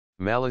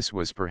Malice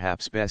was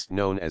perhaps best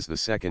known as the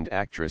second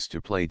actress to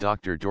play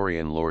Dr.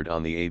 Dorian Lord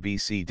on the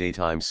ABC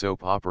daytime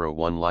soap opera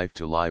One Life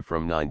to Live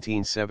from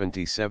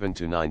 1977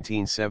 to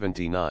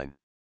 1979.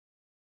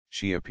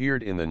 She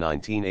appeared in the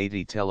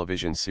 1980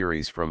 television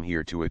series From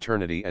Here to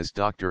Eternity as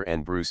Dr.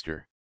 Ann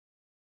Brewster.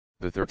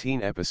 The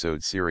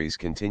 13-episode series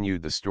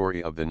continued the story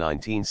of the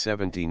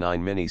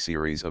 1979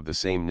 miniseries of the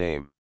same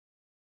name.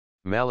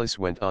 Malice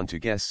went on to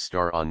guest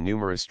star on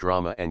numerous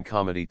drama and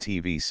comedy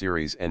TV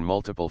series and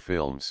multiple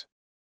films.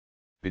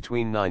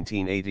 Between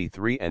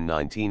 1983 and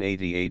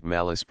 1988,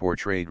 Malice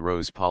portrayed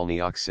Rose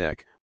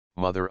Polniaksek,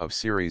 mother of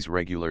series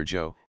regular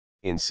Jo,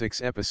 in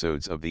 6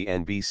 episodes of the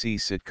NBC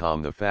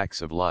sitcom The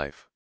Facts of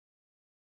Life.